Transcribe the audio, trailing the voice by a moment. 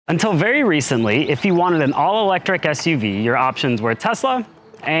Until very recently, if you wanted an all-electric SUV, your options were Tesla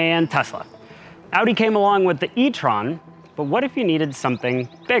and Tesla. Audi came along with the e-tron, but what if you needed something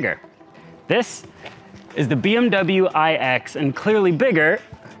bigger? This is the BMW iX, and clearly bigger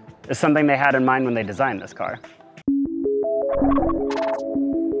is something they had in mind when they designed this car.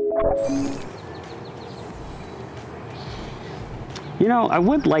 You know, I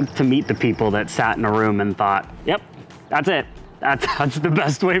would like to meet the people that sat in a room and thought, yep, that's it. That's the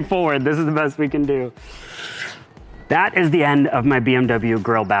best way forward. This is the best we can do. That is the end of my BMW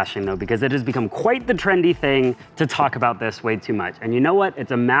grille bashing though, because it has become quite the trendy thing to talk about this way too much. And you know what? It's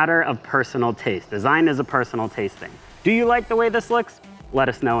a matter of personal taste. Design is a personal taste thing. Do you like the way this looks? Let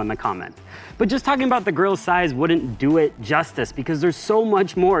us know in the comments. But just talking about the grille size wouldn't do it justice because there's so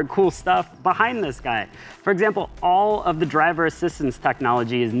much more cool stuff behind this guy. For example, all of the driver assistance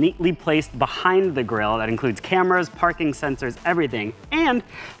technology is neatly placed behind the grille. That includes cameras, parking sensors, everything. And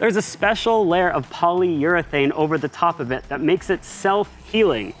there's a special layer of polyurethane over the top of it that makes it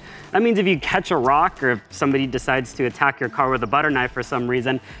self-healing. That means if you catch a rock or if somebody decides to attack your car with a butter knife for some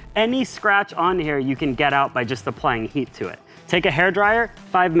reason, any scratch on here you can get out by just applying heat to it. Take a hairdryer,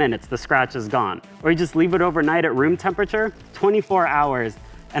 5 minutes, the scratch is gone. Or you just leave it overnight at room temperature, 24 hours,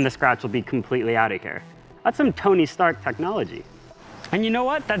 and the scratch will be completely out of here. That's some Tony Stark technology. And you know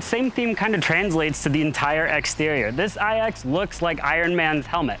what? That same theme kind of translates to the entire exterior. This iX looks like Iron Man's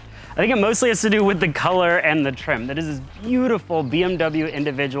helmet. I think it mostly has to do with the color and the trim. That is this beautiful BMW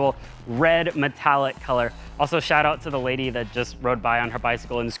individual red metallic color. Also, shout out to the lady that just rode by on her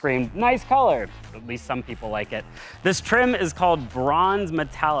bicycle and screamed, "Nice color." At least some people like it. This trim is called bronze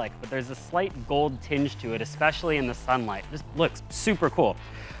metallic, but there's a slight gold tinge to it, especially in the sunlight. Just looks super cool.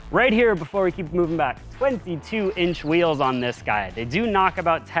 Right here, before we keep moving back, 22-inch wheels on this guy. They do knock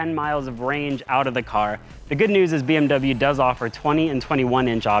about 10 miles of range out of the car. The good news is BMW does offer 20 and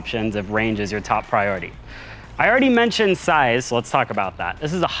 21-inch options if range is your top priority. I already mentioned size, so let's talk about that.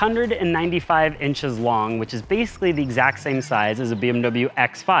 This is 195 inches long, which is basically the exact same size as a BMW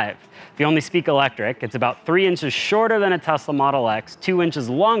X5. If you only speak electric, it's about 3 inches shorter than a Tesla Model X, 2 inches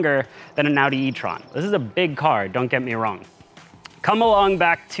longer than an Audi e-tron. This is a big car, don't get me wrong. Come along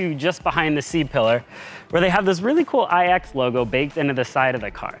back to just behind the C-pillar, where they have this really cool iX logo baked into the side of the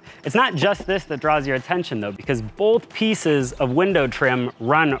car. It's not just this that draws your attention though, because both pieces of window trim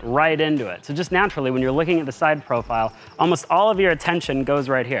run right into it. So just naturally, when you're looking at the side profile, almost all of your attention goes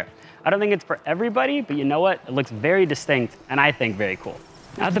right here. I don't think it's for everybody, but you know what? It looks very distinct and I think very cool.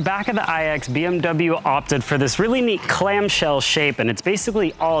 At the back of the iX, BMW opted for this really neat clamshell shape, and it's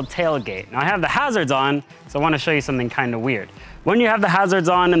basically all tailgate. Now I have the hazards on, so I want to show you something kind of weird. When you have the hazards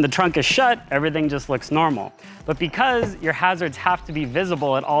on and the trunk is shut, everything just looks normal. But because your hazards have to be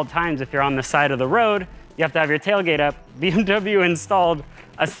visible at all times if you're on the side of the road, you have to have your tailgate up. BMW installed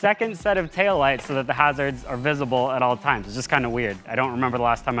a second set of taillights so that the hazards are visible at all times. It's just kind of weird. I don't remember the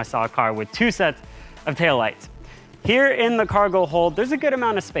last time I saw a car with 2 sets of taillights. Here in the cargo hold, there's a good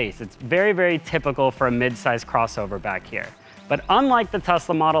amount of space. It's very, very typical for a mid-size crossover back here. But unlike the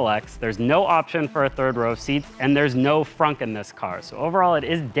Tesla Model X, there's no option for a 3rd row of seats, and there's no frunk in this car. So overall, it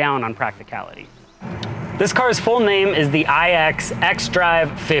is down on practicality. This car's full name is the iX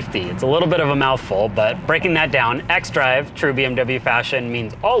XDrive50. It's a little bit of a mouthful, but breaking that down, XDrive, true BMW fashion,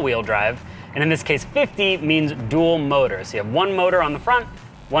 means all-wheel drive. And in this case, 50 means dual motor. So you have 1 motor on the front,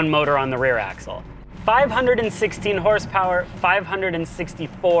 1 motor on the rear axle. 516 horsepower,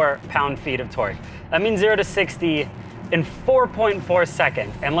 564 pound-feet of torque. That means 0 to 60 in 4.4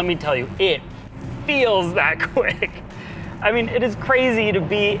 seconds. And let me tell you, it feels that quick. I mean, it is crazy to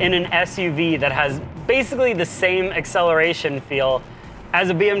be in an SUV that has basically the same acceleration feel as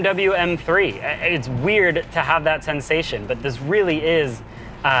a BMW M3. It's weird to have that sensation, but this really is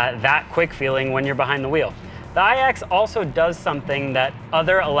that quick feeling when you're behind the wheel. The iX also does something that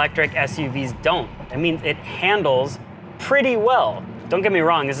other electric SUVs don't. It means it handles pretty well. Don't get me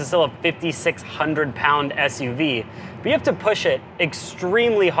wrong, this is still a 5,600 pound SUV, but you have to push it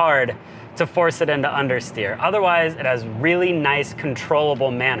extremely hard to force it into understeer. Otherwise, it has really nice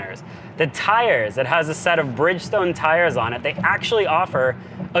controllable manners. The tires, it has a set of Bridgestone tires on it. They actually offer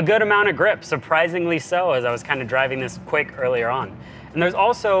a good amount of grip, surprisingly so, as I was kind of driving this quick earlier on. And there's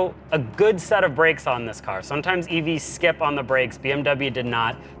also a good set of brakes on this car. Sometimes EVs skip on the brakes, BMW did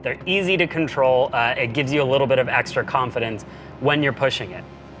not. They're easy to control. It gives you a little bit of extra confidence when you're pushing it.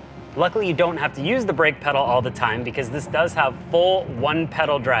 Luckily, you don't have to use the brake pedal all the time because this does have full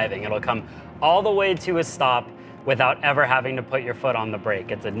 1-pedal driving. It'll come all the way to a stop without ever having to put your foot on the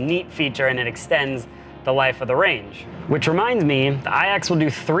brake. It's a neat feature and it extends the life of the range. Which reminds me, the iX will do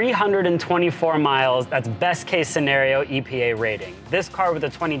 324 miles. That's best case scenario EPA rating. This car with the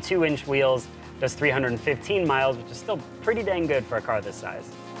 22-inch wheels does 315 miles, which is still pretty dang good for a car this size.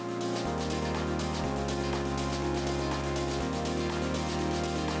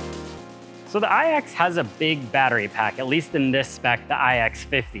 So the iX has a big battery pack, at least in this spec, the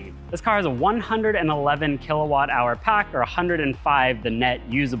iX50. This car has a 111 kilowatt hour pack, or 105 the net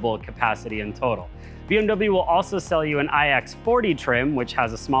usable capacity in total. BMW will also sell you an iX40 trim, which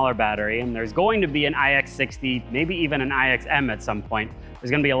has a smaller battery, and there's going to be an iX60, maybe even an iXM at some point.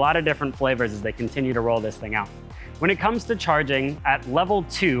 There's gonna be a lot of different flavors as they continue to roll this thing out. When it comes to charging, at level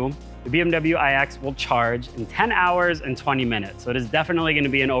 2, the BMW iX will charge in 10 hours and 20 minutes. So it is definitely gonna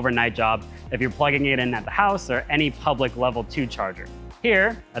be an overnight job if you're plugging it in at the house or any public level 2 charger.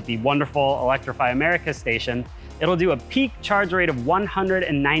 Here, at the wonderful Electrify America station, it'll do a peak charge rate of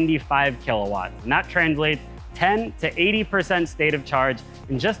 195 kilowatts. And that translates 10 to 80% state of charge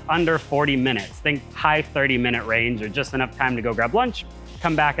in just under 40 minutes. Think high 30-minute range, or just enough time to go grab lunch,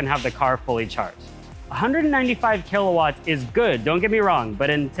 come back and have the car fully charged. 195 kilowatts is good, don't get me wrong, but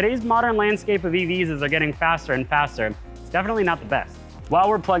in today's modern landscape of EVs as they're getting faster and faster, it's definitely not the best. While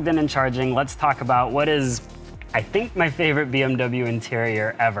we're plugged in and charging, let's talk about what is, I think, my favorite BMW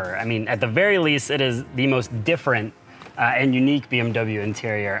interior ever. I mean, at the very least, it is the most different and unique BMW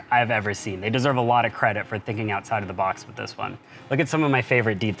interior I've ever seen. They deserve a lot of credit for thinking outside of the box with this one. Look at some of my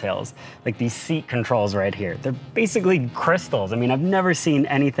favorite details, like these seat controls right here. They're basically crystals. I mean, I've never seen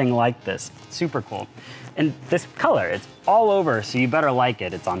anything like this. Super cool. And this color, it's all over, so you better like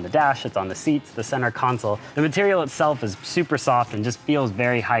it. It's on the dash, it's on the seats, the center console. The material itself is super soft and just feels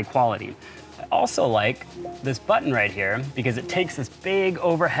very high quality. I also like this button right here because it takes this big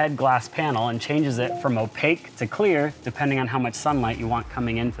overhead glass panel and changes it from opaque to clear depending on how much sunlight you want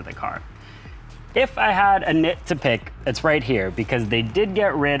coming into the car. If I had a nit to pick, it's right here because they did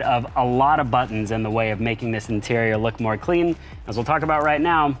get rid of a lot of buttons in the way of making this interior look more clean. As we'll talk about right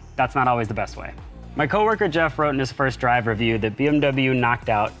now, that's not always the best way. My coworker Jeff wrote in his first drive review that BMW knocked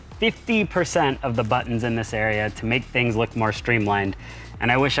out 50% of the buttons in this area to make things look more streamlined,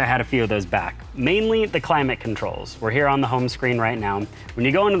 and I wish I had a few of those back. Mainly the climate controls. We're here on the home screen right now. When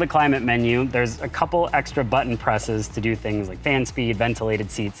you go into the climate menu, there's a couple extra button presses to do things like fan speed, ventilated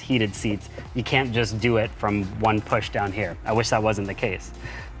seats, heated seats. You can't just do it from one push down here. I wish that wasn't the case.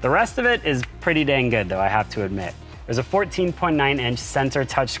 The rest of it is pretty dang good though, I have to admit. There's a 14.9-inch sensor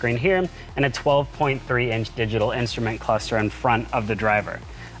touchscreen here and a 12.3-inch digital instrument cluster in front of the driver.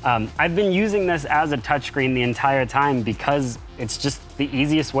 I've been using this as a touchscreen the entire time because it's just the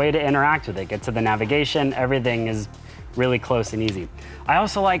easiest way to interact with it. Get to the navigation, everything is really close and easy. I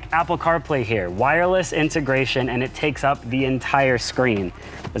also like Apple CarPlay here. Wireless integration, and it takes up the entire screen.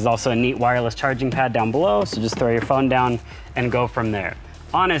 There's also a neat wireless charging pad down below, so just throw your phone down and go from there.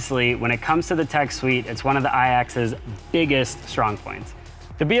 Honestly, when it comes to the tech suite, it's one of the iX's biggest strong points.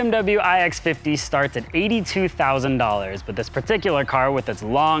 The BMW iX50 starts at $82,000, but this particular car with its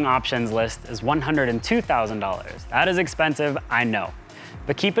long options list is $102,000. That is expensive, I know.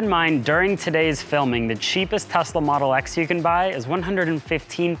 But keep in mind, during today's filming, the cheapest Tesla Model X you can buy is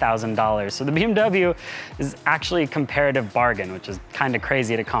 $115,000. So the BMW is actually a comparative bargain, which is kind of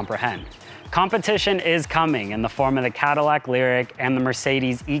crazy to comprehend. Competition is coming in the form of the Cadillac Lyriq and the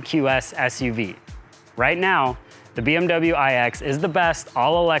Mercedes EQS SUV. Right now, the BMW iX is the best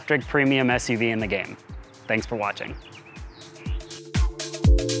all-electric premium SUV in the game. Thanks for watching.